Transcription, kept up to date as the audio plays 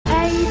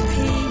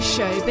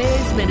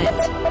ShowBiz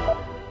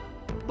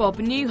Minute. Bob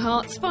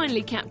Newhart's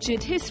finally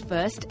captured his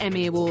first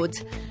Emmy Award.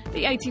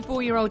 The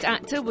 84-year-old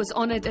actor was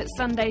honoured at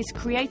Sunday's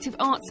Creative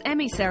Arts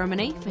Emmy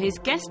ceremony for his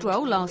guest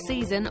role last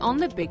season on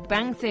The Big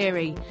Bang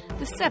Theory,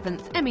 the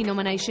 7th Emmy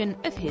nomination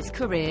of his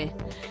career.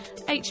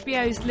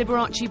 HBO's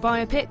Liberace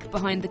biopic,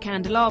 Behind the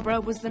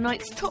Candelabra, was the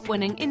night's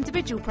top-winning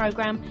individual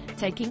programme,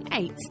 taking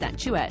 8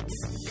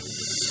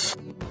 statuettes.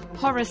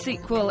 Horror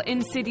sequel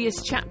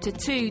Insidious Chapter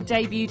 2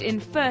 debuted in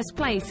first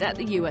place at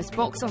the US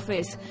box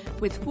office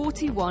with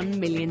 $41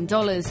 million,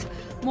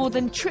 more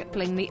than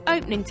tripling the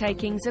opening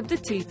takings of the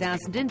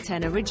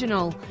 2010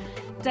 original.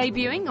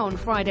 Debuting on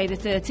Friday the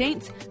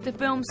 13th, the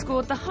film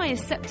scored the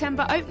highest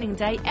September opening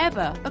day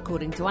ever,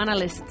 according to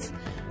analysts.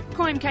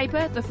 Crime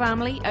caper The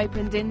Family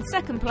opened in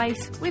second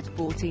place with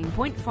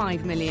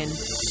 $14.5 million.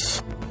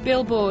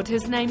 Billboard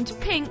has named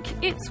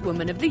Pink its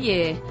Woman of the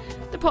Year.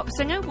 The pop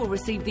singer will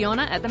receive the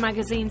honour at the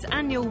magazine's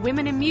annual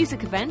Women in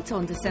Music event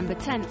on December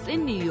 10th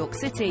in New York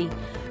City.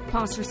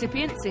 Past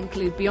recipients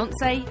include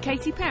Beyoncé,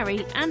 Katy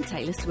Perry and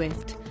Taylor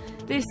Swift.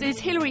 This is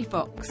Hilary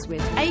Fox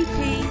with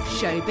AP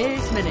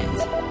ShowBiz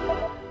Minute.